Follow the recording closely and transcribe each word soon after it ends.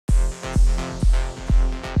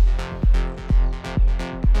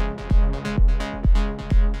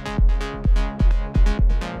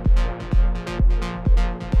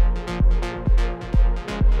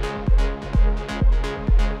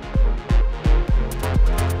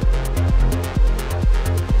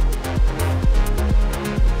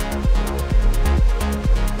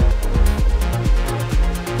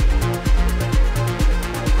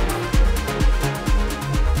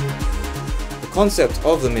concept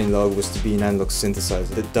of the minilogue was to be an analog synthesizer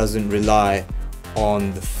that doesn't rely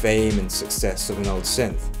on the fame and success of an old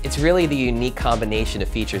synth. It's really the unique combination of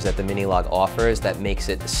features that the minilogue offers that makes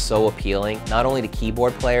it so appealing, not only to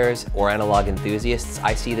keyboard players or analog enthusiasts.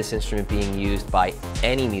 I see this instrument being used by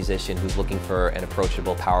any musician who's looking for an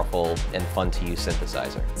approachable, powerful, and fun-to-use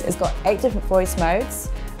synthesizer. It's got 8 different voice modes.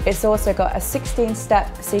 It's also got a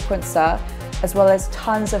 16-step sequencer, as well as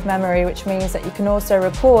tons of memory, which means that you can also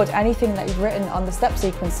record anything that you've written on the step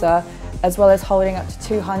sequencer, as well as holding up to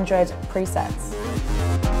 200 presets.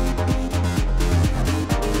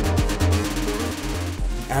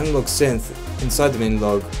 Analog synth inside the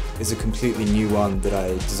minilogue is a completely new one that I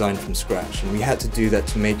designed from scratch, and we had to do that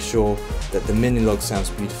to make sure that the minilogue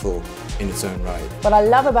sounds beautiful in its own right. What I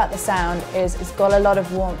love about the sound is it's got a lot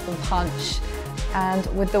of warmth and punch, and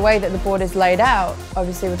with the way that the board is laid out,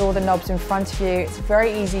 obviously with all the knobs in front of you, it's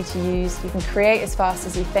very easy to use. You can create as fast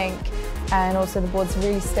as you think, and also the board's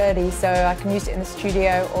really sturdy, so I can use it in the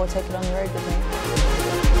studio or take it on the road with me.